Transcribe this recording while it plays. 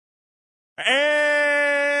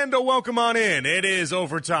And welcome on in. It is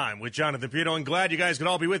overtime with Jonathan Peterlin. Glad you guys could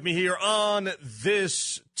all be with me here on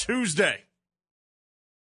this Tuesday.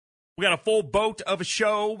 We got a full boat of a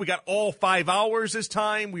show. We got all 5 hours this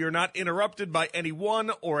time. We are not interrupted by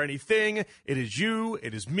anyone or anything. It is you,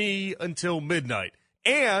 it is me until midnight.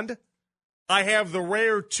 And I have the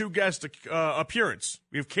rare two-guest appearance.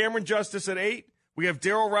 We have Cameron Justice at 8. We have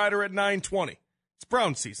Daryl Ryder at 9:20. It's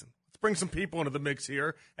Brown season. Bring some people into the mix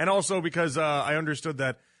here, and also because I understood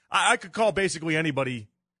that I could call basically anybody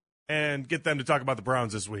and get them to talk about the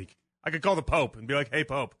Browns this week. I could call the Pope and be like, hey,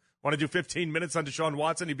 Pope, want to do 15 minutes on Deshaun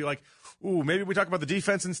Watson? He'd be like, ooh, maybe we talk about the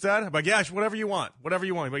defense instead? I'm like, yeah, whatever you want. Whatever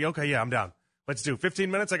you want. He'd be like, okay, yeah, I'm down. Let's do 15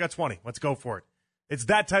 minutes. I got 20. Let's go for it. It's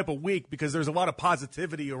that type of week because there's a lot of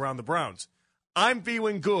positivity around the Browns. I'm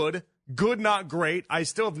feeling good. Good, not great. I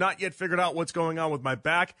still have not yet figured out what's going on with my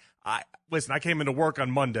back. Listen, I came into work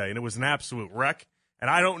on Monday, and it was an absolute wreck. And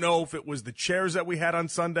I don't know if it was the chairs that we had on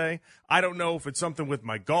Sunday. I don't know if it's something with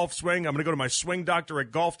my golf swing. I'm going to go to my swing doctor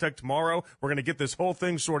at Golf Tech tomorrow. We're going to get this whole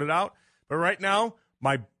thing sorted out. But right now,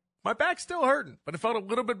 my back's still hurting, but it felt a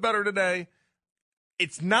little bit better today.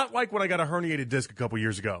 It's not like when I got a herniated disc a couple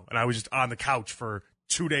years ago, and I was just on the couch for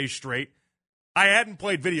 2 days straight. I hadn't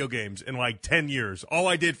played video games in like 10 years. All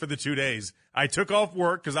I did for the 2 days, I took off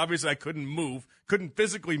work because obviously I couldn't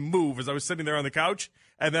physically move as I was sitting there on the couch.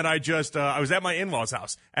 And then I was at my in-laws'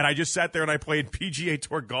 house and I just sat there and I played PGA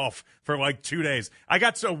Tour golf for like 2 days. I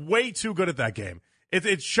got way too good at that game.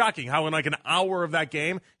 It's shocking how in like an hour of that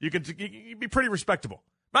game, you can be pretty respectable.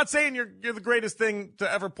 Not saying you're the greatest thing to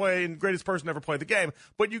ever play and greatest person to ever play the game,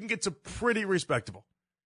 but you can get to pretty respectable.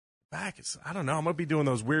 Back is, I don't know, I'm going to be doing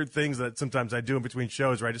those weird things that sometimes I do in between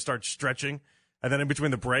shows where I just start stretching, and then in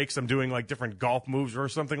between the breaks I'm doing like different golf moves or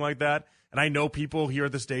something like that, and I know people here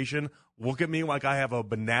at the station look at me like I have a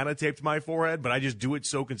banana taped to my forehead, but I just do it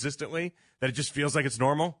so consistently that it just feels like it's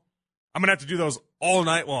normal. I'm going to have to do those all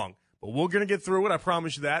night long, but we're going to get through it, I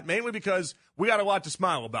promise you that, mainly because we got a lot to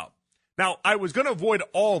smile about. Now, I was going to avoid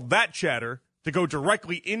all that chatter to go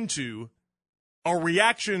directly into a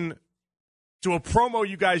reaction to a promo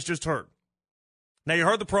you guys just heard. Now, you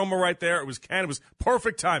heard the promo right there. It was Ken. It was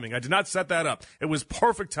perfect timing. I did not set that up. It was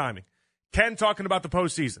perfect timing. Ken talking about the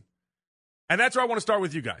postseason. And that's where I want to start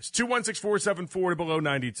with you guys. 216-474 below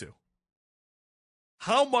 92.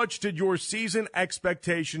 How much did your season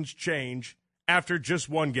expectations change after just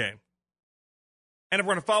one game? And if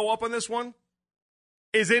we're going to follow up on this one,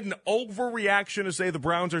 is it an overreaction to say the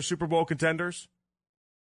Browns are Super Bowl contenders?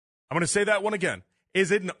 I'm going to say that one again. Is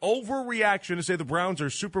it an overreaction to say the Browns are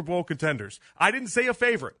Super Bowl contenders? I didn't say a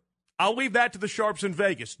favorite. I'll leave that to the Sharps in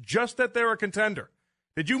Vegas, just that they're a contender.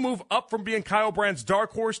 Did you move up from being Kyle Brandt's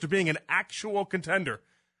dark horse to being an actual contender?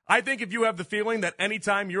 I think if you have the feeling that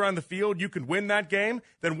anytime you're on the field you can win that game,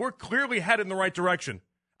 then we're clearly headed in the right direction.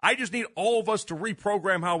 I just need all of us to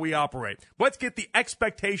reprogram how we operate. Let's get the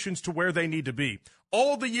expectations to where they need to be.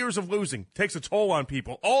 All the years of losing takes a toll on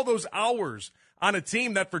people. All those hours on a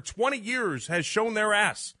team that for 20 years has shown their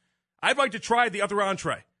ass. I'd like to try the other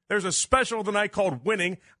entree. There's a special tonight called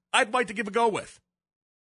winning I'd like to give a go with.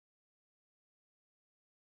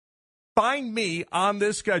 Find me on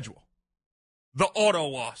this schedule the auto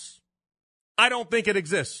loss. I don't think it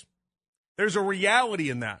exists. There's a reality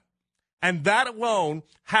in that. And that alone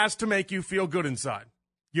has to make you feel good inside.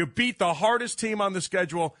 You beat the hardest team on the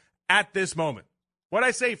schedule at this moment. What'd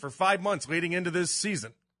I say for 5 months leading into this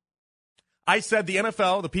season? I said the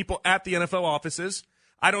NFL, the people at the NFL offices,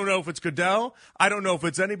 I don't know if it's Goodell, I don't know if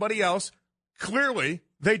it's anybody else. Clearly,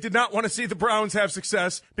 they did not want to see the Browns have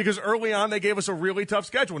success because early on they gave us a really tough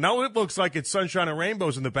schedule. Now it looks like it's sunshine and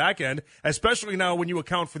rainbows in the back end, especially now when you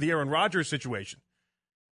account for the Aaron Rodgers situation.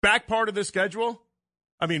 Back part of the schedule,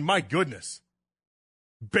 I mean, my goodness.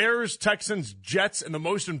 Bears, Texans, Jets in the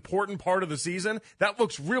most important part of the season, that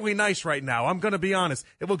looks really nice right now. I'm going to be honest.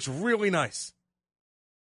 It looks really nice.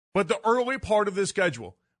 But the early part of the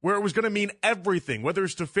schedule, where it was going to mean everything, whether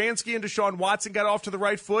Stefanski and Deshaun Watson got off to the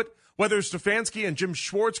right foot, whether Stefanski and Jim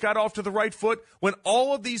Schwartz got off to the right foot, when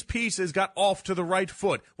all of these pieces got off to the right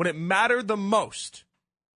foot, when it mattered the most.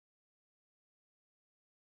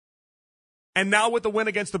 And now with the win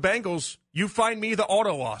against the Bengals, you find me the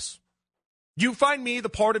auto loss. You find me the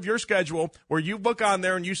part of your schedule where you look on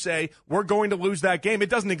there and you say, we're going to lose that game. It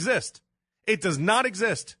doesn't exist. It does not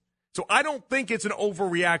exist. So I don't think it's an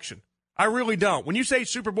overreaction. I really don't. When you say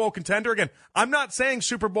Super Bowl contender, again, I'm not saying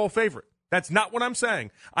Super Bowl favorite. That's not what I'm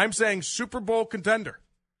saying. I'm saying Super Bowl contender.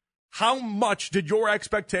 How much did your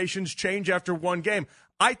expectations change after one game?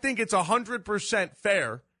 I think it's 100%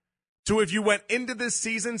 fair to if you went into this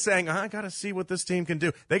season saying, I got to see what this team can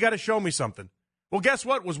do. They got to show me something. Well, guess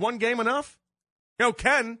what? Was one game enough?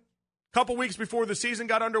 Ken, a couple weeks before the season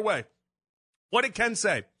got underway, what did Ken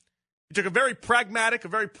say? He took a very pragmatic, a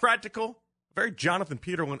very practical, a very Jonathan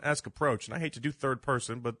Peterlin-esque approach. And I hate to do third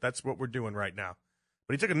person, but that's what we're doing right now.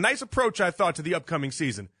 But he took a nice approach, I thought, to the upcoming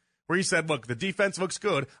season, where he said, look, the defense looks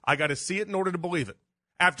good. I got to see it in order to believe it.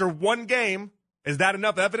 After one game, is that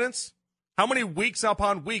enough evidence? How many weeks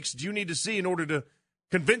upon weeks do you need to see in order to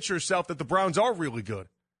convince yourself that the Browns are really good?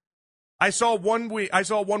 We saw one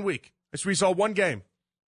game.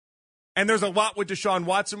 And there's a lot with Deshaun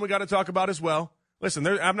Watson we got to talk about as well. Listen,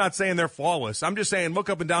 I'm not saying they're flawless. I'm just saying look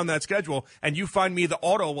up and down that schedule, and you find me the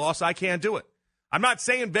auto loss, I can't do it. I'm not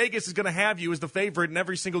saying Vegas is going to have you as the favorite in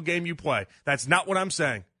every single game you play. That's not what I'm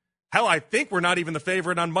saying. Hell, I think we're not even the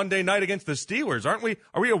favorite on Monday night against the Steelers, aren't we?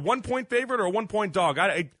 Are we a 1-point favorite or a 1-point dog?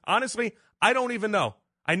 Honestly, I don't even know.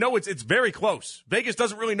 I know it's very close. Vegas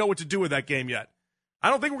doesn't really know what to do with that game yet. I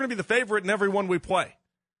don't think we're going to be the favorite in every one we play.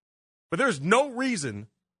 But there's no reason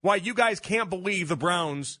why you guys can't believe the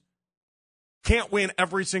Browns can't win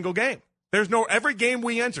every single game. Every game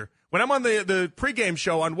we enter. When I'm on the pregame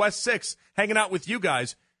show on West 6, hanging out with you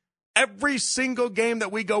guys, every single game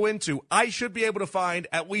that we go into, I should be able to find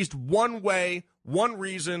at least one way, one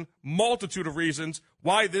reason, multitude of reasons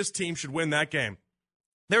why this team should win that game.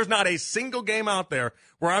 There's not a single game out there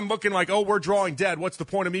where I'm looking like, oh, we're drawing dead. What's the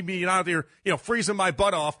point of me being out there, freezing my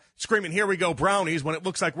butt off, screaming, here we go, Brownies, when it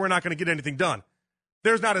looks like we're not going to get anything done.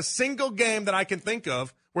 There's not a single game that I can think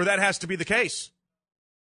of where that has to be the case.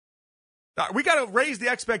 We got to raise the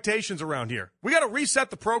expectations around here. We got to reset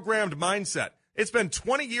the programmed mindset. It's been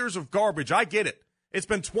 20 years of garbage. I get it. It's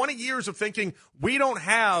been 20 years of thinking we don't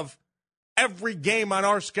have every game on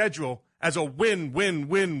our schedule as a win, win,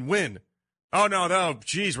 win, win. Oh, no.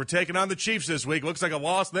 Geez, we're taking on the Chiefs this week. Looks like a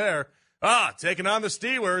loss there. Taking on the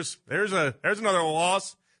Steelers. There's another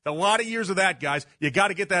loss. A lot of years of that, guys. You got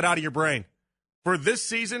to get that out of your brain. For this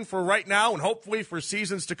season, for right now, and hopefully for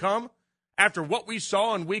seasons to come, after what we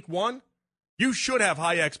saw in week 1, you should have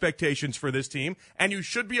high expectations for this team, and you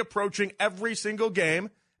should be approaching every single game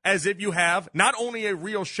as if you have not only a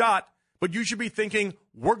real shot, but you should be thinking,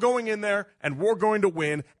 we're going in there and we're going to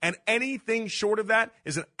win, and anything short of that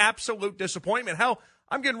is an absolute disappointment. Hell,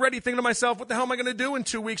 I'm getting ready thinking to myself, what the hell am I going to do in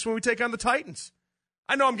 2 weeks when we take on the Titans?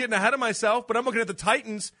 I know I'm getting ahead of myself, but I'm looking at the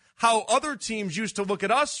Titans, how other teams used to look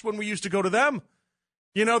at us when we used to go to them.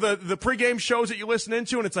 The pregame shows that you listen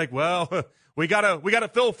into, and it's like, well, we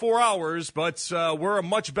gotta fill 4 hours, but we're a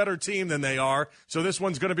much better team than they are, so this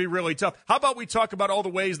one's going to be really tough. How about we talk about all the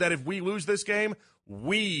ways that if we lose this game,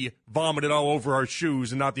 we vomit it all over our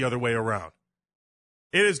shoes and not the other way around?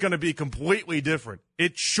 It is going to be completely different.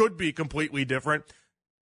 It should be completely different.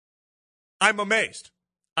 I'm amazed.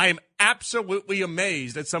 I am absolutely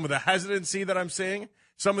amazed at some of the hesitancy that I'm seeing,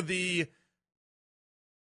 some of the,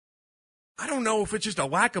 I don't know if it's just a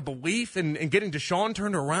lack of belief in getting Deshaun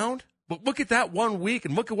turned around, but look at that 1 week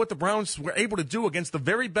and look at what the Browns were able to do against the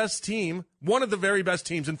very best team, one of the very best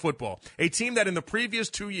teams in football, a team that in the previous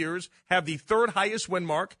 2 years have the third highest win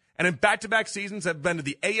mark and in back-to-back seasons have been to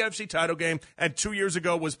the AFC title game and 2 years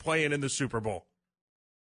ago was playing in the Super Bowl.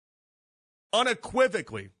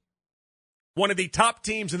 Unequivocally, one of the top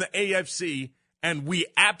teams in the AFC, and we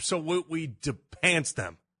absolutely depanced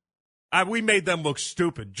them. We made them look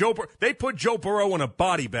stupid. They put Joe Burrow in a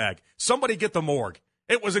body bag. Somebody get the morgue.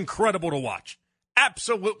 It was incredible to watch.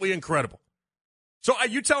 Absolutely incredible. So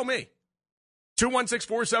you tell me,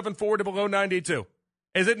 216-474-0092.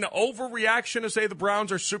 Is it an overreaction to say the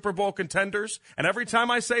Browns are Super Bowl contenders? And every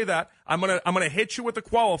time I say that, I'm gonna hit you with the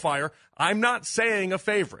qualifier. I'm not saying a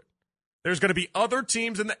favorite. There's going to be other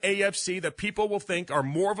teams in the AFC that people will think are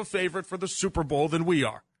more of a favorite for the Super Bowl than we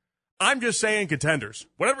are. I'm just saying contenders.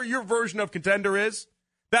 Whatever your version of contender is,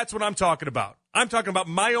 that's what I'm talking about. I'm talking about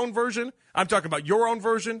my own version. I'm talking about your own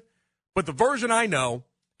version. But the version I know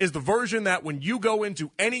is the version that when you go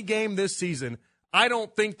into any game this season, I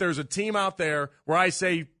don't think there's a team out there where I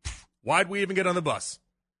say, why'd we even get on the bus?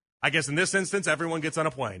 I guess in this instance, everyone gets on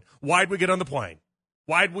a plane. Why'd we get on the plane?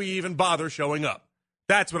 Why'd we even bother showing up?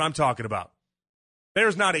 That's what I'm talking about.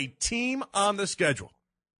 There's not a team on the schedule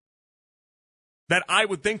that I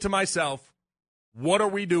would think to myself, what are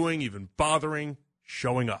we doing even bothering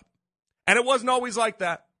showing up? And it wasn't always like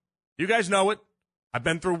that. You guys know it. I've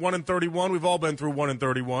been through 1-31. We've all been through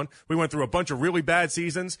 1-31. We went through a bunch of really bad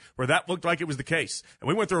seasons where that looked like it was the case. And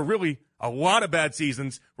we went through a lot of bad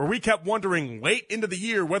seasons where we kept wondering late into the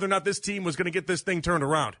year whether or not this team was going to get this thing turned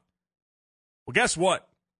around. Well, guess what?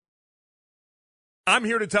 I'm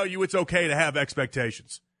here to tell you it's okay to have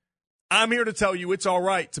expectations. I'm here to tell you it's all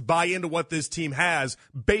right to buy into what this team has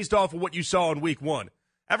based off of what you saw in week 1.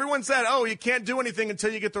 Everyone said, oh, you can't do anything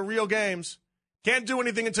until you get the real games. Can't do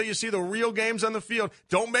anything until you see the real games on the field.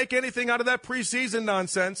 Don't make anything out of that preseason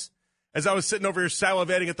nonsense. As I was sitting over here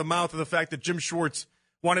salivating at the mouth of the fact that Jim Schwartz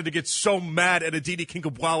wanted to get so mad at Aditi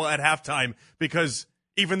Kinkhabwala at halftime because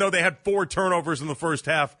even though they had 4 turnovers in the first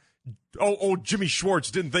half, old Jimmy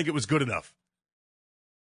Schwartz didn't think it was good enough.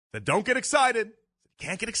 That don't get excited.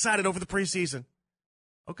 Can't get excited over the preseason.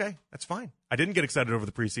 Okay, that's fine. I didn't get excited over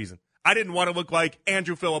the preseason. I didn't want to look like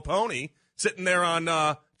Andrew Filipponi sitting there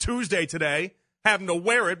on Tuesday today having to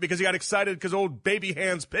wear it because he got excited because old baby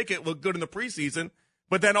hands Pickett looked good in the preseason,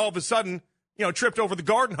 but then all of a sudden, tripped over the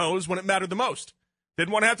garden hose when it mattered the most.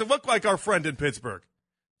 Didn't want to have to look like our friend in Pittsburgh.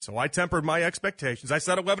 So I tempered my expectations. I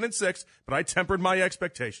said 11-6, but I tempered my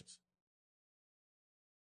expectations.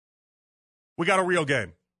 We got a real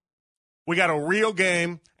game. We got a real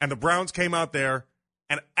game, and the Browns came out there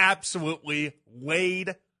and absolutely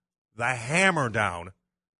laid the hammer down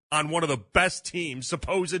on one of the best teams,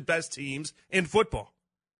 supposed best teams in football.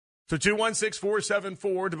 So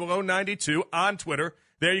 216-474-0092 on Twitter.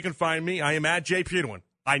 There you can find me. I am at Jay Peterlin.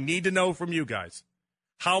 I need to know from you guys,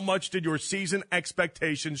 how much did your season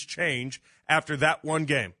expectations change after that one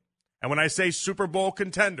game? And when I say Super Bowl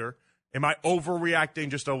contender, am I overreacting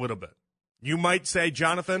just a little bit? You might say,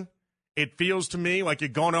 Jonathan, it feels to me like you're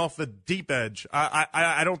going off the deep edge.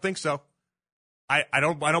 I don't think so. I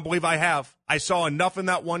don't believe I have. I saw enough in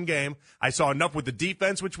that one game. I saw enough with the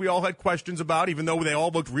defense, which we all had questions about, even though they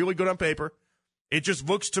all looked really good on paper. It just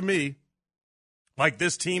looks to me like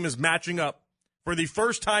this team is matching up for the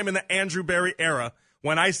first time in the Andrew Berry era.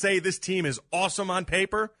 When I say this team is awesome on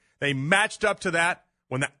paper, they matched up to that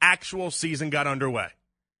when the actual season got underway.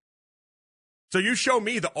 So you show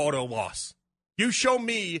me the auto loss. You show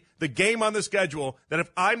me the game on the schedule that if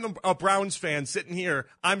I'm a Browns fan sitting here,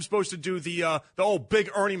 I'm supposed to do the old big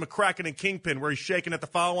Ernie McCracken and Kingpin where he's shaking at the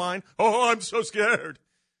foul line. Oh, I'm so scared.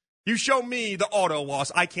 You show me the auto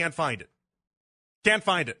loss. I can't find it. Can't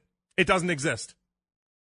find it. It doesn't exist.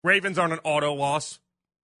 Ravens aren't an auto loss.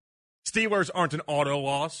 Steelers aren't an auto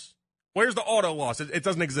loss. Where's the auto loss? It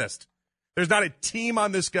doesn't exist. There's not a team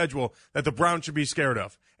on this schedule that the Browns should be scared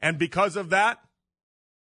of. And because of that,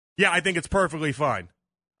 yeah, I think it's perfectly fine.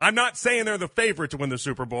 I'm not saying they're the favorite to win the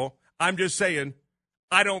Super Bowl. I'm just saying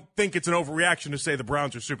I don't think it's an overreaction to say the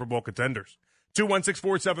Browns are Super Bowl contenders.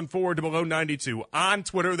 216-474-0092. On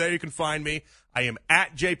Twitter, there you can find me. I am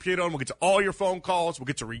at Jay Peterlin. We'll get to all your phone calls. We'll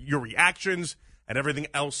get to your reactions and everything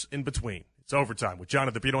else in between. It's overtime with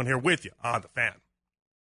Jonathan Peterlin here with you on The Fan.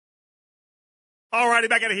 All righty,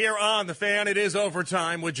 back out of here on The Fan. It is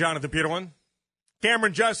overtime with Jonathan Peterlin.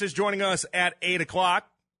 Cameron Justice joining us at 8 o'clock.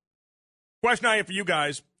 Question I have for you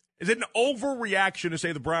guys, is it an overreaction to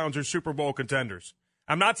say the Browns are Super Bowl contenders?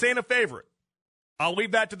 I'm not saying a favorite. I'll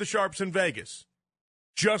leave that to the Sharps in Vegas.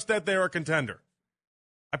 Just that they're a contender.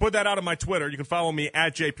 I put that out on my Twitter. You can follow me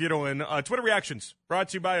at Jay Peterlin. Twitter reactions brought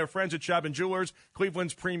to you by our friends at Shop & Jewelers,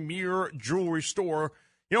 Cleveland's premier jewelry store.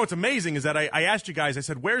 You know what's amazing is that I asked you guys, I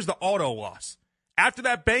said, where's the auto loss? After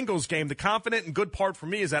that Bengals game, the confident and good part for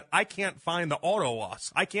me is that I can't find the auto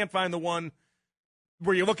loss. I can't find the one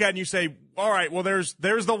where you look at it and you say, all right, well, there's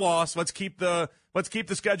the loss. Let's keep the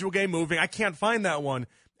schedule game moving. I can't find that one.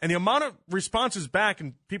 And the amount of responses back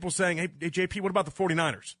and people saying, hey, JP, what about the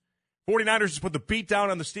 49ers? 49ers just put the beat down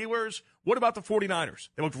on the Steelers. What about the 49ers?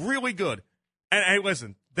 They looked really good. And hey,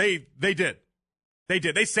 listen, they did. They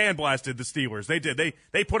did. They sandblasted the Steelers. They did.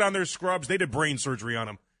 They put on their scrubs. They did brain surgery on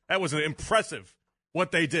them. That was impressive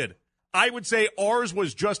what they did. I would say ours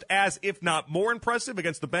was just as, if not more impressive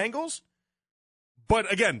against the Bengals.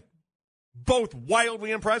 But again, both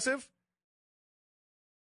wildly impressive.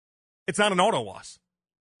 It's not an auto loss.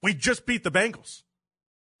 We just beat the Bengals.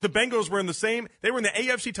 The Bengals were they were in the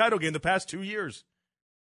AFC title game the past 2 years.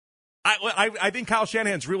 I think Kyle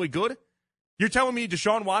Shanahan's really good. You're telling me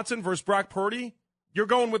Deshaun Watson versus Brock Purdy, you're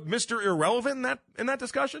going with Mr. Irrelevant in that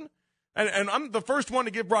discussion? And I'm the first one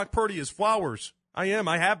to give Brock Purdy his flowers. I am.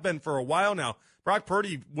 I have been for a while now. Brock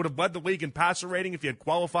Purdy would have led the league in passer rating if he had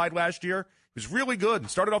qualified last year. He was really good and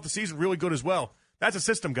started off the season really good as well. That's a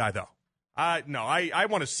system guy, though. No, I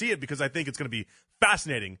want to see it because I think it's going to be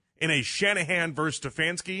fascinating in a Shanahan versus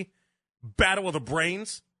Stefanski battle of the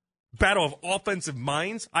brains, battle of offensive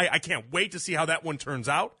minds. I can't wait to see how that one turns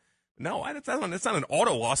out. No, that's not an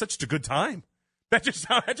auto loss. That's just a good time. That just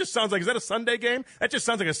sounds like, is that a Sunday game? That just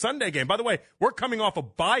sounds like a Sunday game. By the way, we're coming off a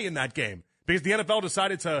bye in that game because the NFL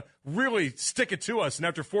decided to really stick it to us. And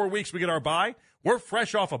after 4 weeks, we get our bye. We're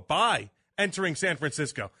fresh off a bye entering San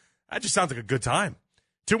Francisco. That just sounds like a good time.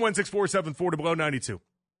 216-474-0092.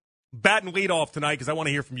 Bat and lead off tonight because I want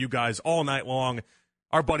to hear from you guys all night long.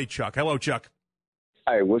 Our buddy Chuck. Hello, Chuck.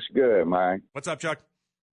 Hey, what's good, man? What's up, Chuck?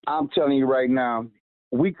 I'm telling you right now,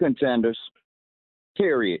 we contenders,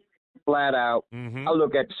 period, flat out. Mm-hmm. I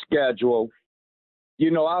look at the schedule.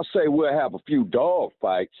 I'll say we'll have a few dog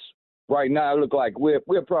fights. Right now, it look like we'll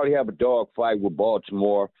probably have a dog fight with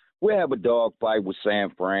Baltimore. We'll have a dog fight with San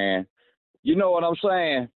Fran. You know what I'm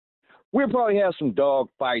saying? We'll probably have some dog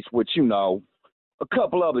fights with, a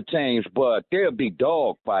couple other teams, but there'll be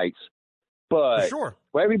dog fights. But For sure.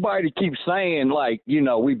 for everybody to keep saying,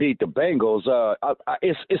 we beat the Bengals,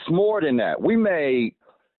 it's more than that. We made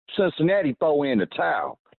Cincinnati throw in the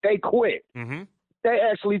towel. They quit. Mm-hmm. They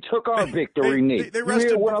actually took our victory knee. They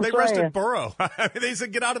rested Burrow. They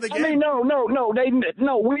said, get out of the game. I mean, no.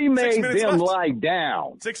 We made them lie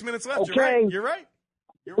down. 6 minutes left. Okay? You're right.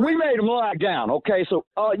 We made them lie down, okay? So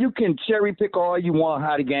you can cherry pick all you want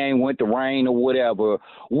how the game went, the rain or whatever.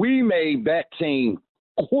 We made that team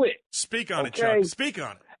quit. Speak on it, Chuck. Speak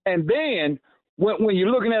on it. And then when you're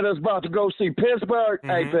looking at us about to go see Pittsburgh,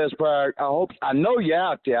 Hey, Pittsburgh, I know you're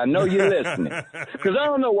out there. I know you're listening. Because I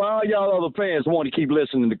don't know why all y'all other fans want to keep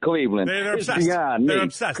listening to Cleveland. They're it's obsessed. beyond me. They're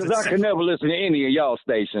obsessed. Because I can never listen to any of y'all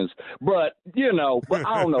stations. But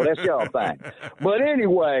I don't know. That's y'all thing. But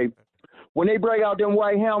anyway, when they break out them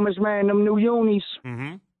white helmets, man, them new unis,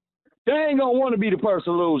 they ain't going to want to be the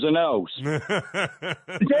person losing those. They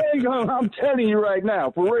ain't gonna, I'm telling you right now,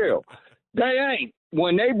 for real. They ain't.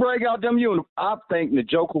 When they break out them uniforms, I think the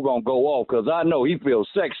Joker going to go off because I know he feels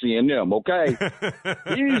sexy in them, okay?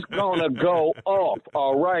 He's going to go off,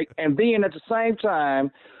 all right? And then at the same time,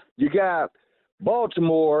 you got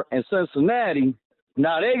Baltimore and Cincinnati.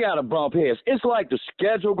 Now, they got to bump heads. It's like the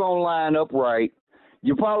schedule going to line up right.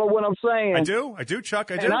 You follow what I'm saying? I do, Chuck.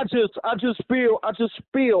 I do. And I just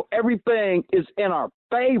feel everything is in our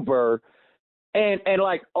favor, and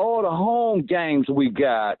like all the home games we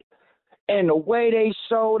got, and the way they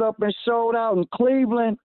showed up and showed out in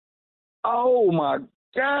Cleveland. Oh my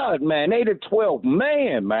God, man! They the 12th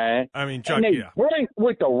man, man. I mean, Chuck, and they bring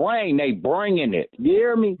with the rain. They bringing it. You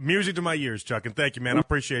hear me? Music to my ears, Chuck, and thank you, man. I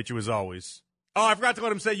appreciate you as always. Oh, I forgot to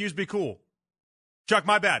let him say "use be cool." Chuck,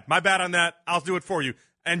 my bad. My bad on that. I'll do it for you.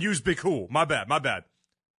 And use be cool. My bad.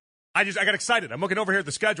 I got excited. I'm looking over here at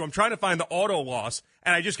the schedule. I'm trying to find the auto loss,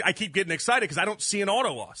 and I keep getting excited because I don't see an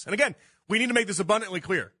auto loss. And again, we need to make this abundantly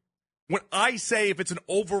clear. When I say if it's an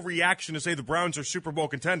overreaction to say the Browns are Super Bowl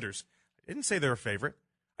contenders, I didn't say they're a favorite.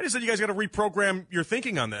 I just said you guys got to reprogram your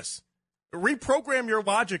thinking on this. Reprogram your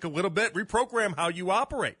logic a little bit. Reprogram how you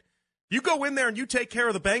operate. You go in there and you take care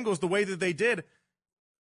of the Bengals the way that they did.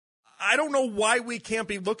 I don't know why we can't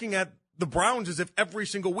be looking at the Browns as if every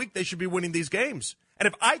single week they should be winning these games. And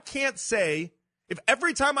if I can't say, if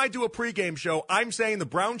every time I do a pregame show, I'm saying the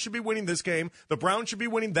Browns should be winning this game, the Browns should be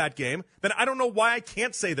winning that game, then I don't know why I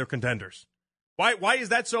can't say they're contenders. Why is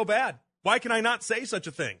that so bad? Why can I not say such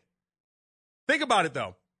a thing? Think about it,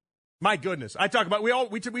 though. My goodness. I talk about,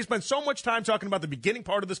 we spend so much time talking about the beginning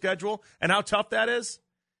part of the schedule and how tough that is.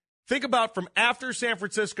 Think about from after San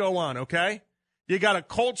Francisco on, okay? You got a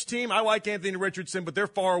Colts team. I like Anthony Richardson, but they're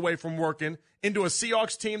far away from working. Into a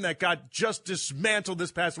Seahawks team that got just dismantled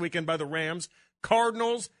this past weekend by the Rams.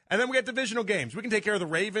 Cardinals. And then we got divisional games. We can take care of the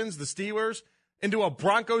Ravens, the Steelers. Into a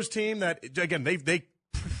Broncos team that, again,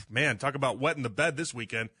 man, talk about wetting the bed this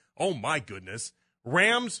weekend. Oh, my goodness.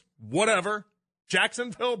 Rams, whatever.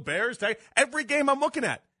 Jacksonville, Bears. Every game I'm looking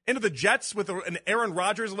at. Into the Jets with an Aaron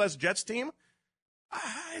Rodgers-less Jets team.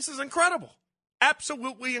 This is incredible.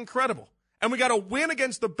 Absolutely incredible. And we got a win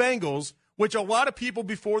against the Bengals, which a lot of people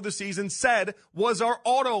before the season said was our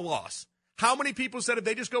auto loss. How many people said if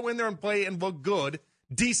they just go in there and play and look good,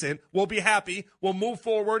 decent, we'll be happy, we'll move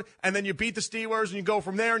forward, and then you beat the Steelers and you go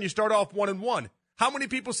from there and you start off 1-1? How many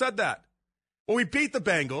people said that? Well, we beat the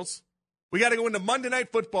Bengals. We got to go into Monday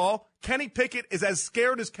Night Football. Kenny Pickett is as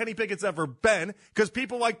scared as Kenny Pickett's ever been because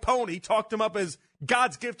people like Pony talked him up as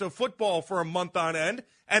God's gift of football for a month on end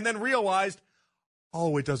and then realized,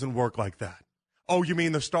 oh, it doesn't work like that. Oh, you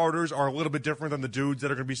mean the starters are a little bit different than the dudes that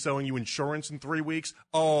are going to be selling you insurance in 3 weeks?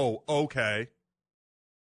 Oh, okay.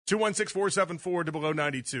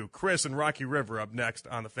 216-474-0092. Chris and Rocky River up next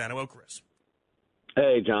on the Fan. Hello, Chris.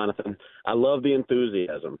 Hey, Jonathan. I love the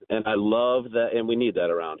enthusiasm, and I love that, and we need that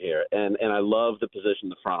around here. And I love the position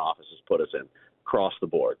the front office has put us in across the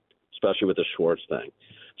board, especially with the Schwartz thing.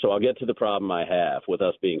 So I'll get to the problem I have with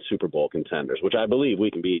us being Super Bowl contenders, which I believe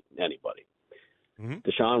we can beat anybody.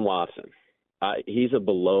 Deshaun Watson, he's a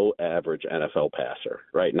below-average NFL passer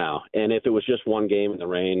right now. And if it was just one game in the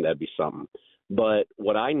rain, that'd be something. But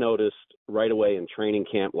what I noticed right away in training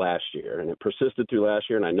camp last year, and it persisted through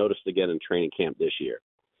last year, and I noticed again in training camp this year,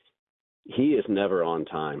 he is never on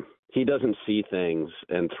time. He doesn't see things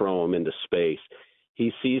and throw them into space.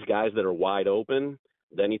 he sees guys that are wide open,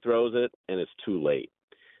 then he throws it, and it's too late.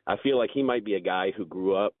 I feel like he might be a guy who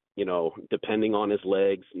grew up, depending on his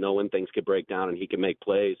legs, knowing things could break down and he can make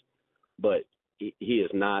plays, but he is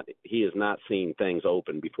not seeing things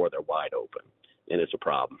open before they're wide open, and it's a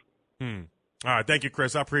problem. All right, thank you,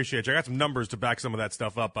 Chris. I appreciate you. I got some numbers to back some of that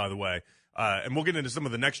stuff up, by the way. And we'll get into some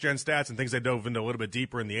of the next-gen stats and things I dove into a little bit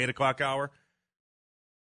deeper in the 8 o'clock hour.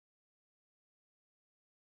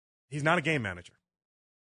 He's not a game manager.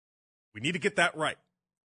 We need to get that right.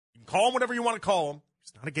 You can call him whatever you want to call him.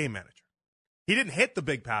 He's not a game manager. He didn't hit the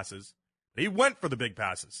big passes. He went for the big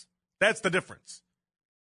passes. That's the difference.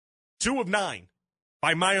 2 of 9,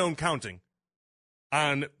 by my own counting,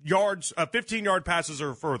 on yards, 15-yard passes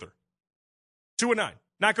or further. 2 of 9.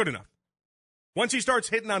 Not good enough. Once he starts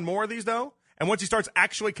hitting on more of these, though, and once he starts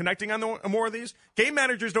actually connecting on more of these, game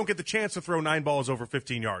managers don't get the chance to throw 9 balls over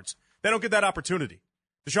 15 yards. They don't get that opportunity.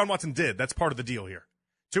 Deshaun Watson did. That's part of the deal here.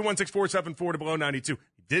 216-474 to below 92.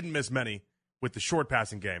 He didn't miss many with the short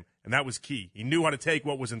passing game, and that was key. He knew how to take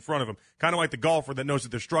what was in front of him, kind of like the golfer that knows that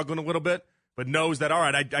they're struggling a little bit, but knows that, all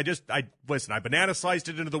right, listen, I banana sliced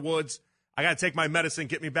it into the woods. I got to take my medicine,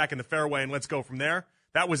 get me back in the fairway, and let's go from there.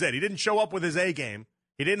 That was it. He didn't show up with his A game.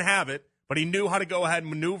 He didn't have it, but he knew how to go ahead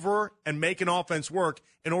and maneuver and make an offense work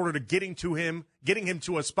in order to getting him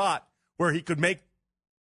to a spot where he could make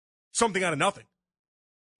something out of nothing.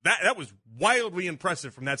 That was wildly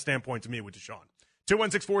impressive from that standpoint to me with Deshaun.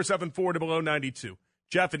 216-474 to below 92.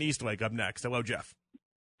 Jeff in Eastlake up next. Hello, Jeff.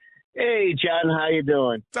 Hey, John, how you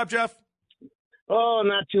doing? What's up, Jeff? Oh,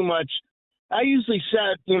 not too much. I usually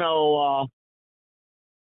set, oh,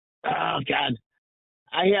 God,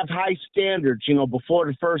 I have high standards, before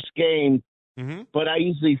the first game, but I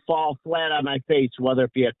usually fall flat on my face, whether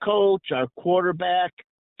it be a coach or a quarterback.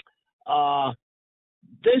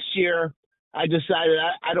 This year, I decided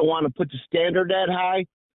I don't want to put the standard that high.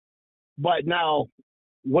 But now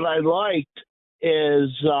what I liked is,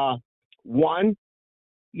 one,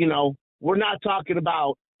 we're not talking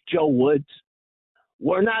about Joe Woods.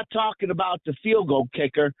 We're not talking about the field goal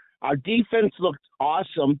kicker. Our defense looked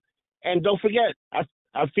awesome. And don't forget,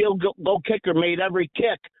 our field goal kicker made every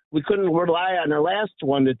kick. We couldn't rely on our last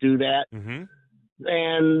one to do that.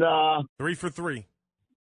 And 3 for 3.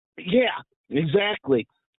 Yeah, exactly.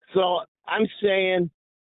 So I'm saying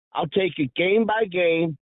I'll take it game by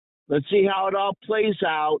game. Let's see how it all plays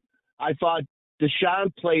out. I thought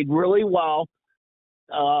Deshaun played really well.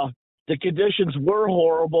 The conditions were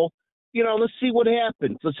horrible. Let's see what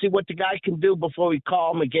happens. Let's see what the guy can do before we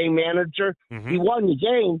call him a game manager. He won the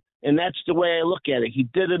game, and that's the way I look at it. He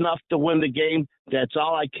did enough to win the game. That's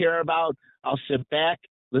all I care about. I'll sit back,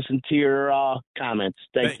 listen to your comments.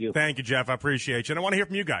 Thank you. Thank you, Jeff. I appreciate you. And I want to hear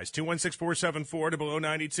from you guys. 216-474 to below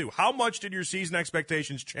 92. How much did your season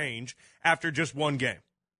expectations change after just one game?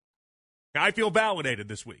 Now, I feel validated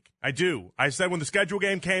this week. I do. I said when the schedule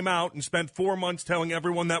game came out and spent 4 months telling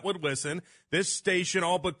everyone that would listen, this station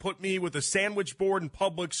all but put me with a sandwich board in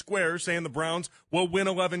public square saying the Browns will win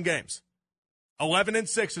 11 games.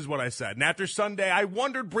 11-6 is what I said. And after Sunday, I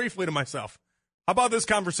wondered briefly to myself, how about this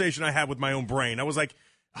conversation I had with my own brain? I was like,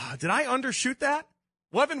 did I undershoot that?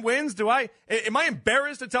 11 wins? Am I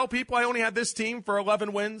embarrassed to tell people I only had this team for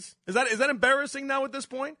 11 wins? Is that embarrassing now at this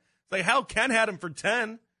point? It's like, hell, Ken had him for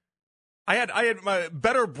 10. I had my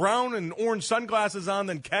better brown and orange sunglasses on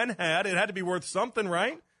than Ken had. It had to be worth something,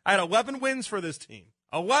 right? I had 11 wins for this team.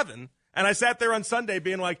 11. And I sat there on Sunday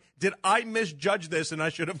being like, did I misjudge this and I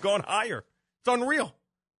should have gone higher? It's unreal.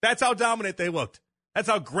 That's how dominant they looked. That's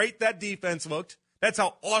how great that defense looked. That's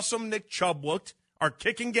how awesome Nick Chubb looked. Our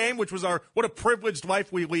kicking game, which was what a privileged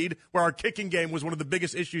life we lead, where our kicking game was one of the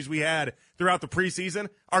biggest issues we had throughout the preseason.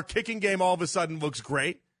 Our kicking game all of a sudden looks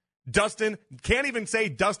great. Dustin, can't even say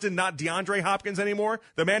Dustin, not DeAndre Hopkins anymore.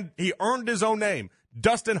 The man, he earned his own name,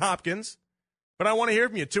 Dustin Hopkins. But I want to hear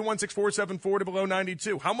from you, 216-474 to below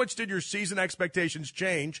 92. How much did your season expectations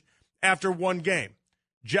change after one game?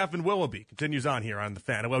 Jeff and Willoughby continues on here on The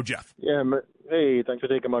Fan. Hello, Jeff. Yeah, hey, thanks for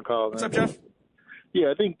taking my call. What's up, Jeff? Yeah,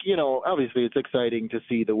 I think, obviously it's exciting to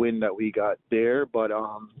see the win that we got there, but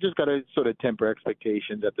just got to sort of temper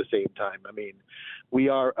expectations at the same time. I mean, we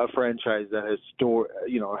are a franchise that has,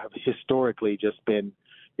 have historically just been,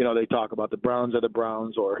 they talk about the Browns are the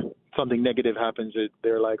Browns, or something negative happens,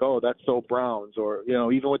 they're like, oh, that's so Browns. Or,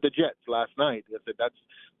 even with the Jets last night, they said that's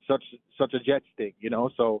such a Jets thing,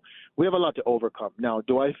 So we have a lot to overcome. Now,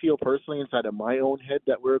 do I feel personally inside of my own head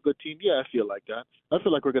that we're a good team? Yeah, I feel like that. I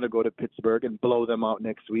feel like we're going to go to Pittsburgh and blow them out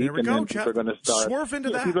next week. There we and go, then people are going to start swerve into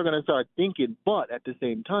that. People are going to start thinking, but at the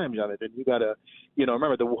same time, Jonathan, you got to,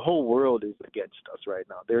 remember the whole world is against us right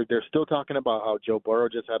now. They're still talking about how Joe Burrow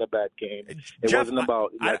just had a bad game. It Jeff, wasn't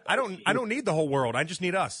about. I don't need the whole world. I just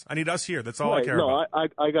need us. I need us here. That's all I care about. No,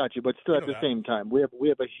 I got you, but still at the same time, we have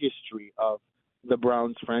a history of the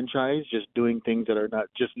Browns franchise just doing things that are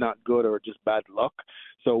not good or just bad luck.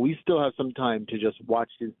 So we still have some time to just watch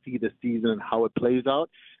and see the season and how it plays out.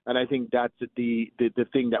 And I think that's the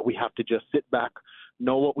thing that we have to just sit back,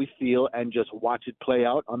 know what we feel, and just watch it play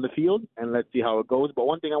out on the field, and let's see how it goes. But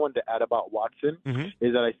one thing I wanted to add about Watson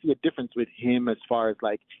is that I see a difference with him as far as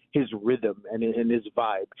like his rhythm and his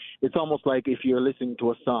vibe. It's almost like if you're listening to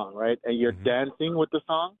a song, right, and you're dancing with the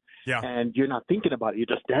song, and you're not thinking about it. You're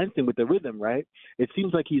just dancing with the rhythm, right? It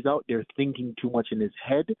seems like he's out there thinking too much in his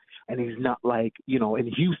head, and he's not like,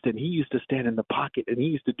 in Houston, he used to stand in the pocket, and he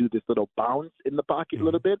used to do this little bounce in the pocket a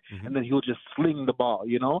little bit, and then he'll just sling the ball,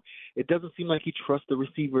 It doesn't seem like he trusts the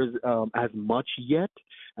receivers as much yet,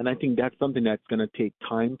 and I think that's something that's going to take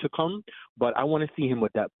time to come. But I want to see him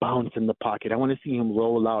with that bounce in the pocket. I want to see him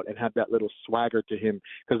roll out and have that little swagger to him,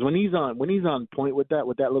 because when he's on point with that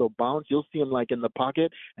little bounce, you'll see him like in the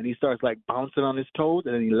pocket, and he starts like bouncing on his toes,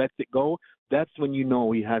 and then he lets it go. That's when he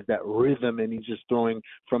has that rhythm, and he's just throwing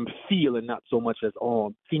from feel and not so much as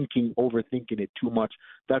overthinking it too much.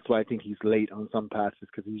 That's why I think he's late on some passes,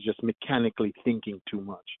 because he's just mechanically thinking too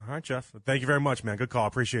much. All right, Jeff. Thank you very much, man. Good call.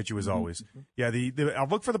 Appreciate you as always. Yeah, I'll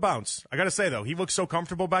look for the bounce. I got to say, though, he looks so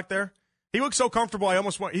comfortable back there. He looks so comfortable,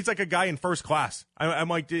 he's like a guy in first class. I'm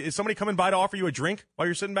like, is somebody coming by to offer you a drink while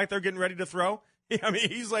you're sitting back there getting ready to throw? I mean,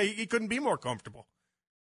 he's like, he couldn't be more comfortable.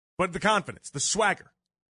 But the confidence, the swagger,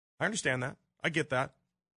 I understand that. I get that.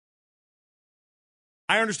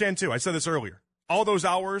 I understand, too. I said this earlier. All those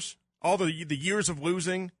hours, all the years of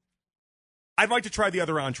losing, I'd like to try the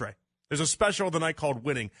other entree. There's a special of the night called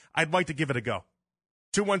Winning. I'd like to give it a go.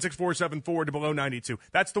 216-474 to below 92.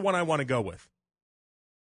 That's the one I want to go with.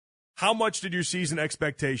 How much did your season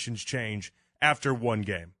expectations change after one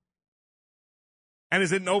game? And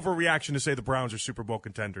is it an overreaction to say the Browns are Super Bowl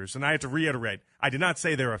contenders? And I have to reiterate, I did not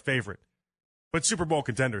say they're a favorite, but Super Bowl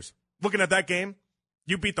contenders. Looking at that game,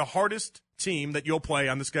 you beat the hardest team that you'll play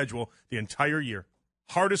on the schedule the entire year.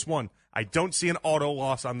 Hardest one. I don't see an auto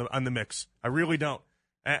loss on the mix. I really don't.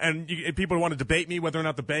 And people want to debate me whether or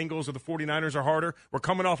not the Bengals or the 49ers are harder. We're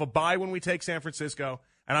coming off a bye when we take San Francisco,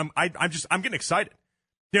 and I'm getting excited.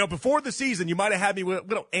 Before the season, you might have had me a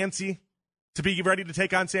little antsy to be ready to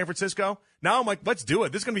take on San Francisco. Now I'm like, let's do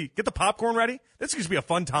it. This is going to be, get the popcorn ready. This is going to be a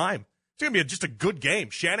fun time. It's going to be just a good game.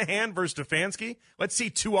 Shanahan versus Stefanski. Let's see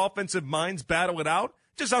two offensive minds battle it out.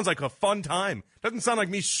 Just sounds like a fun time. Doesn't sound like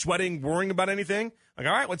me sweating, worrying about anything. Like,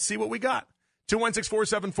 all right, let's see what we got.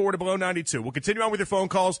 216-474 to below 92. We'll continue on with your phone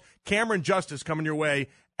calls. Cameron Justice coming your way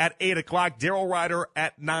at 8 o'clock. Daryl Ryder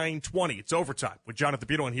at 9:20. It's overtime with Jonathan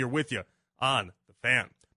Peterlin here with you on The Fan.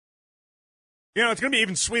 It's going to be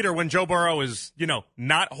even sweeter when Joe Burrow is,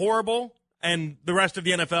 not horrible and the rest of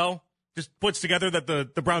the NFL just puts together that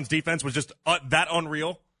the Browns defense was just that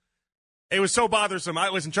unreal. It was so bothersome.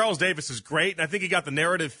 Listen, Charles Davis is great, and I think he got the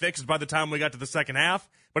narrative fixed by the time we got to the second half.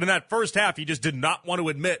 But in that first half, he just did not want to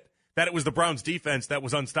admit that it was the Browns defense that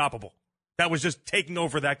was unstoppable, that was just taking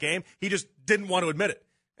over that game. He just didn't want to admit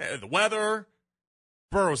it. The weather,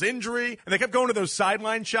 Burrow's injury, and they kept going to those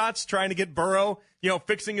sideline shots trying to get Burrow,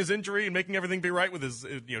 fixing his injury and making everything be right with his,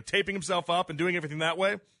 taping himself up and doing everything that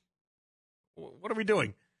way. What are we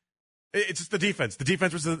doing? It's just the defense. The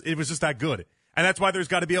defense was just that good. And that's why there's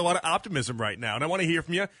got to be a lot of optimism right now. And I want to hear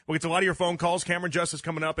from you. We'll get to a lot of your phone calls. Cameron Justice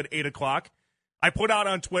coming up at 8 o'clock. I put out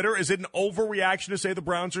on Twitter, is it an overreaction to say the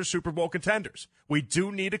Browns are Super Bowl contenders? We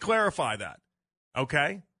do need to clarify that.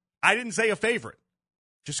 Okay? I didn't say a favorite.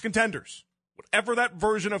 Just contenders. Whatever that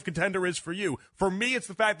version of contender is for you. For me, it's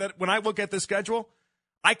the fact that when I look at the schedule,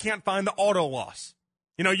 I can't find the auto loss.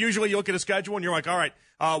 Usually you look at a schedule and you're like, all right,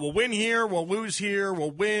 we'll win here, we'll lose here,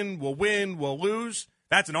 we'll win, we'll lose.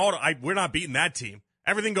 That's an auto. We're not beating that team.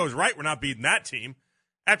 Everything goes right, we're not beating that team.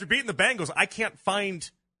 After beating the Bengals, I can't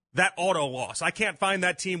find that auto loss. I can't find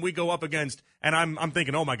that team we go up against, and I'm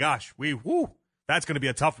thinking, oh my gosh, that's going to be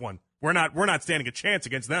a tough one. We're not standing a chance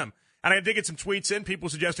against them. And I did get some tweets in, people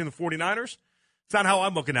suggesting the 49ers. It's not how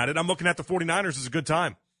I'm looking at it. I'm looking at the 49ers as a good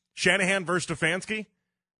time. Shanahan versus Stefanski.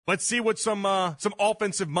 Let's see what some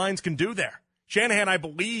offensive minds can do there. Shanahan, I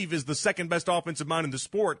believe, is the second best offensive mind in the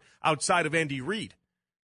sport outside of Andy Reid.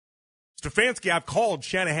 Stefanski, I've called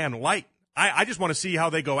Shanahan light. I just want to see how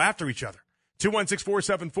they go after each other.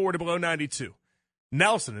 216-474-0092.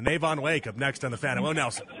 Nelson and Avon Lake up next on the Fan. Hello,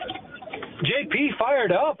 Nelson. JP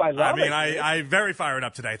fired up. I love it. I very fired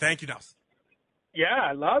up today. Thank you, Nelson. Yeah,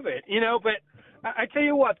 I love it. But I tell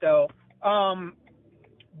you what, though,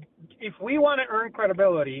 if we want to earn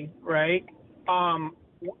credibility, right,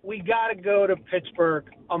 we got to go to Pittsburgh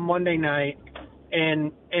on Monday night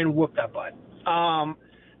and whoop that butt.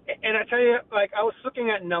 And I tell you, like, I was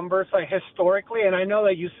looking at numbers, like, historically, and I know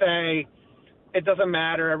that you say it doesn't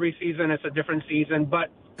matter. Every season it's a different season,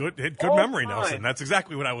 but good memory, Nelson. That's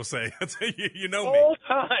exactly what I will say. You know me.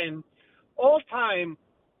 All time,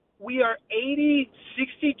 we are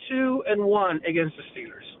 80-62-1 against the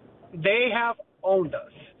Steelers. They have owned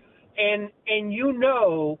us. And you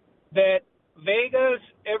know that Vegas,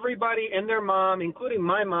 everybody and their mom, including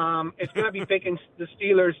my mom, is going to be picking the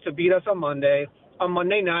Steelers to beat us on Monday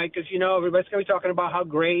night, because, everybody's going to be talking about how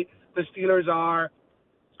great the Steelers are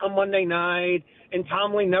on Monday night, and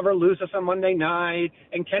Tomlin never loses on Monday night,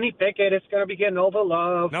 and Kenny Pickett is going to be getting all the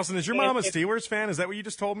love. Nelson, is your mom a Steelers fan? Is that what you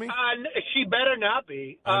just told me? She better not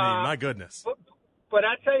be. My goodness. But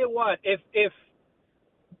I tell you what, if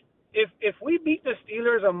we beat the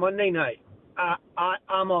Steelers on Monday night,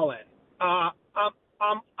 I'm all in. I'm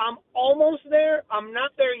almost there. I'm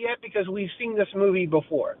not there yet because we've seen this movie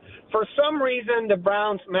before. For some reason, the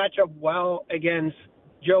Browns match up well against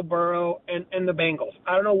Joe Burrow and the Bengals.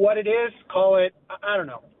 I don't know what it is. Call it, I don't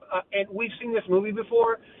know. And we've seen this movie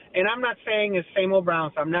before, and I'm not saying it's same old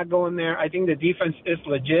Browns. I'm not going there. I think the defense is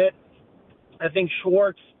legit. I think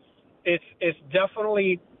Schwartz is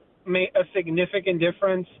definitely made a significant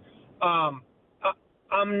difference. I'm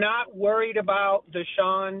not worried about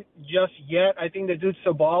Deshaun just yet. I think the dude's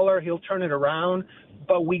a baller. He'll turn it around.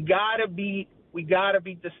 But we gotta beat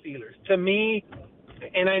the Steelers. To me,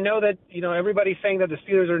 and I know that everybody's saying that the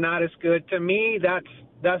Steelers are not as good. To me, that's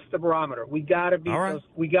the barometer. We gotta beat those.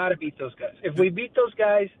 We gotta beat those guys. If we beat those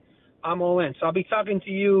guys, I'm all in. So I'll be talking to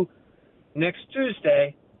you next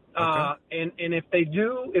Tuesday. Okay. And if they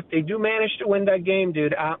do manage to win that game,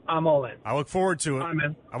 dude, I'm all in. I look forward to it.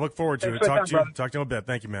 I look forward to it. Talk to you in a bit.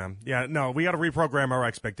 Thank you, man. Yeah, no, we got to reprogram our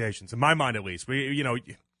expectations. In my mind, at least,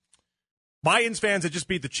 Lions fans that just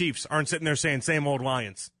beat the Chiefs aren't sitting there saying same old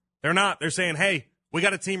Lions. They're not. They're saying, hey, we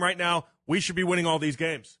got a team right now. We should be winning all these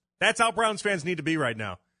games. That's how Browns fans need to be right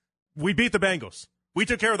now. We beat the Bengals. We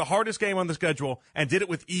took care of the hardest game on the schedule and did it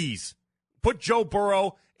with ease. Put Joe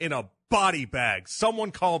Burrow in a body bag.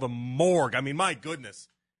 Someone called a morgue. I mean, my goodness.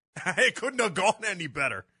 It couldn't have gone any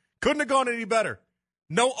better.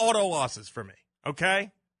 No auto losses for me,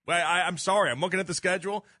 okay? I'm sorry. I'm looking at the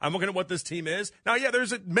schedule. I'm looking at what this team is. Now, yeah,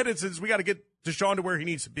 there's admittances. We got to get Deshaun to where he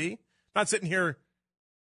needs to be. Not sitting here,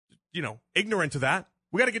 ignorant to that.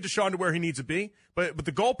 We got to get Deshaun to where he needs to be. But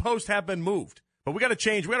the goalposts have been moved. But we got to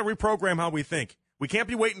change. We got to reprogram how we think. We can't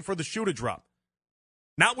be waiting for the shoe to drop.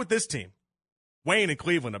 Not with this team. Wayne in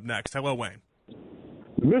Cleveland up next. Hello, Wayne.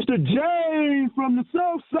 Mr. J from the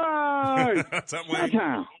South Side. What's up,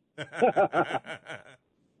 Wayne?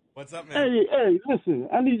 What's up, man? Hey, listen.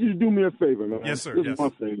 I need you to do me a favor, man. Yes, sir. This is my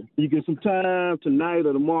favor. You get some time tonight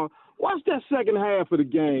or tomorrow. Watch that second half of the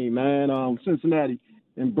game, man. Cincinnati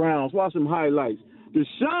and Browns. Watch some highlights.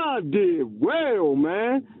 Deshaun did well,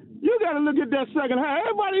 man. You got to look at that second half.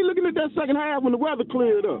 Everybody looking at that second half when the weather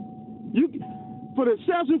cleared up. For the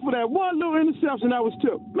exception for that one little interception that was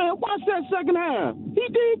tipped. Man, watch that second half. He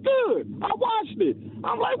did good. I watched it.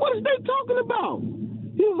 I'm like, what is they talking about?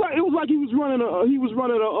 It was like he was running a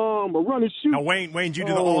run and shoot. Now, Wayne, did you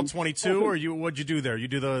do the all 22 or what'd you do there? You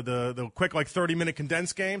do the quick 30-minute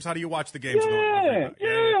condensed games? How do you watch the games? Yeah,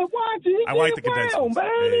 watch it. I like the condensed ones. Man.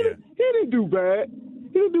 Yeah. He didn't do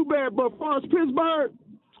bad. But as far as Pittsburgh,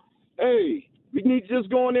 hey, we need to just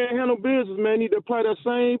go in there and handle business, man. Need to apply that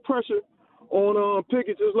same pressure on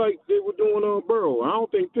Pickett just like they were doing on Burrow. I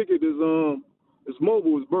don't think Pickett is as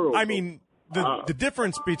mobile as Burrow. I mean, the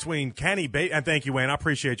difference between Kenny and thank you, Wayne. I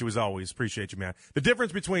appreciate you as always. Appreciate you, man. The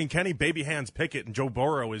difference between Kenny Baby Hands Pickett and Joe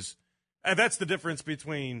Burrow is that's the difference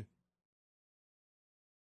between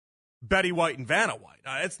Betty White and Vanna White.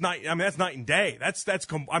 That's night and day.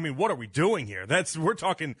 What are we doing here? We're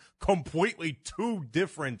talking completely two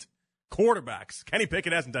different quarterbacks. Kenny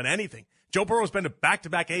Pickett hasn't done anything. Joe Burrow's been to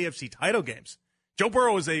back-to-back AFC title games. Joe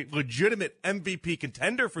Burrow is a legitimate MVP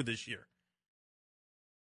contender for this year.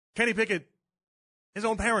 Kenny Pickett, his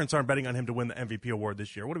own parents aren't betting on him to win the MVP award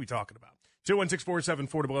this year. What are we talking about?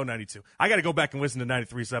 216-474-0092. I got to go back and listen to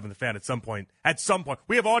 93.7 The Fan at some point.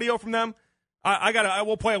 We have audio from them. I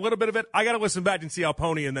will play a little bit of it. I got to listen back and see how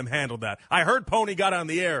Pony and them handled that. I heard Pony got on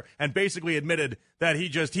the air and basically admitted that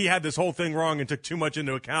he had this whole thing wrong and took too much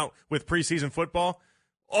into account with preseason football.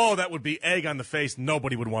 Oh, that would be egg on the face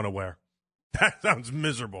nobody would want to wear. That sounds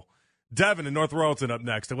miserable. Devin in North Royalton up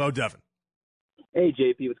next. Hello, Devin. Hey,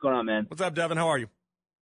 JP, what's going on, man? What's up, Devin? How are you?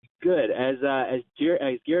 Good. As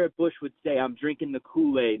Garrett Bush would say, I'm drinking the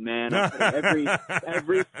Kool-Aid, man. I'm putting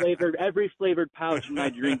every flavored pouch in my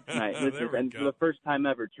drink tonight. Listen, and for the first time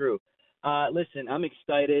ever, true. Listen, I'm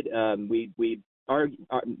excited. We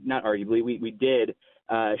did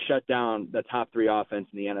shut down the top 3 offense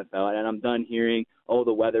in the NFL, and I'm done hearing, oh,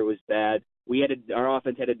 the weather was bad. Our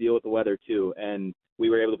offense had to deal with the weather too, and we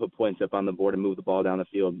were able to put points up on the board and move the ball down the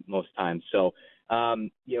field most times. So,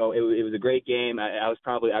 it was a great game. I was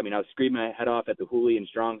screaming my head off at the Hooley in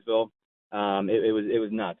Strongsville. It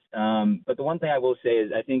was nuts. But the one thing I will say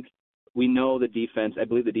is I think we know the defense. I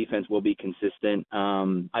believe the defense will be consistent.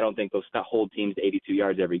 I don't think they'll hold teams to 82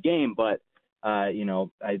 yards every game, but I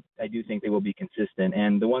do think they will be consistent.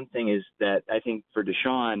 And the one thing is that I think for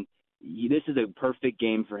Deshaun, this is a perfect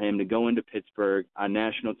game for him to go into Pittsburgh on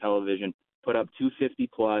national television, put up 250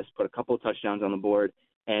 plus, put a couple of touchdowns on the board,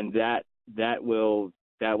 and that will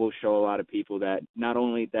show a lot of people that not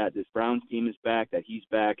only that this Browns team is back, that he's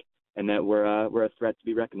back, and that we're a threat to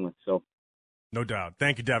be reckoned with. So, no doubt.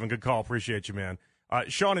 Thank you, Devin. Good call. Appreciate you, man.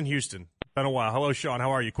 Sean in Houston. Been a while. Hello, Sean. How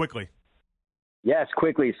are you? Quickly. Yes,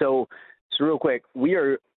 quickly. So real quick, we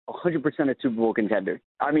are 100% a Super Bowl contender.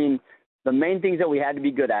 I mean, the main things that we had to be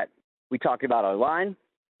good at. We talked about our line.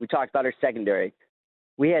 We talked about our secondary.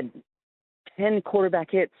 We had 10 quarterback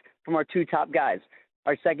hits from our 2 top guys.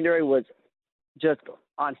 Our secondary was just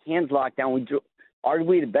on hands lockdown. We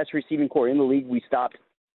arguably the best receiving core in the league. We stopped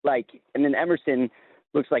and then Emerson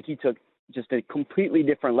looks like he took just a completely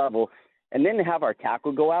different level. And then to have our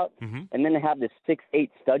tackle go out, and then to have this 6'8"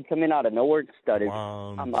 stud come in out of nowhere. Stud is,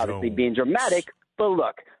 I'm obviously being dramatic,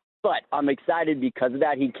 but I'm excited because of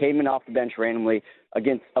that. He came in off the bench randomly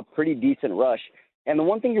against a pretty decent rush. And the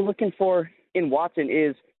one thing you're looking for in Watson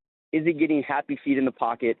is he getting happy feet in the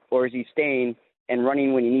pocket, or is he staying and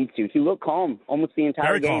running when he needs to? He looked calm almost the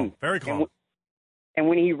entire game. Very calm. And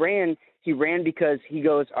when he ran because he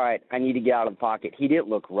goes, all right, I need to get out of the pocket. He didn't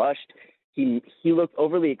look rushed. He looked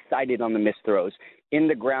overly excited on the missed throws. In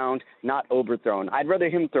the ground, not overthrown. I'd rather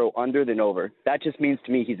him throw under than over. That just means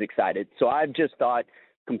to me he's excited. So I've just thought,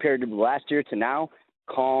 compared to last year to now,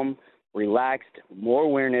 calm, relaxed, more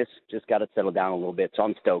awareness, just got to settle down a little bit. So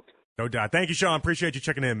I'm stoked. No doubt. Thank you, Sean. Appreciate you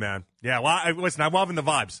checking in, man. Yeah, listen, I'm loving the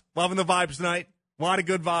vibes. Loving the vibes tonight. A lot of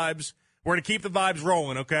good vibes. We're going to keep the vibes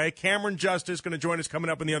rolling, okay? Cameron Justice going to join us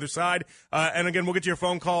coming up on the other side. And, again, we'll get to your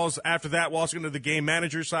phone calls after that. We'll also get into the game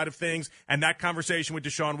manager side of things and that conversation with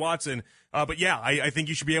Deshaun Watson. But, yeah, I think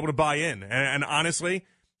you should be able to buy in. And honestly,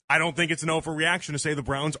 I don't think it's an overreaction to say the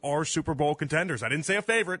Browns are Super Bowl contenders. I didn't say a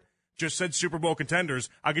favorite, just said Super Bowl contenders.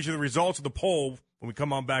 I'll get you the results of the poll when we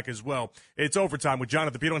come on back as well. It's Overtime with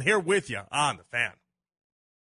Jonathan Peterlin here with you on The Fan.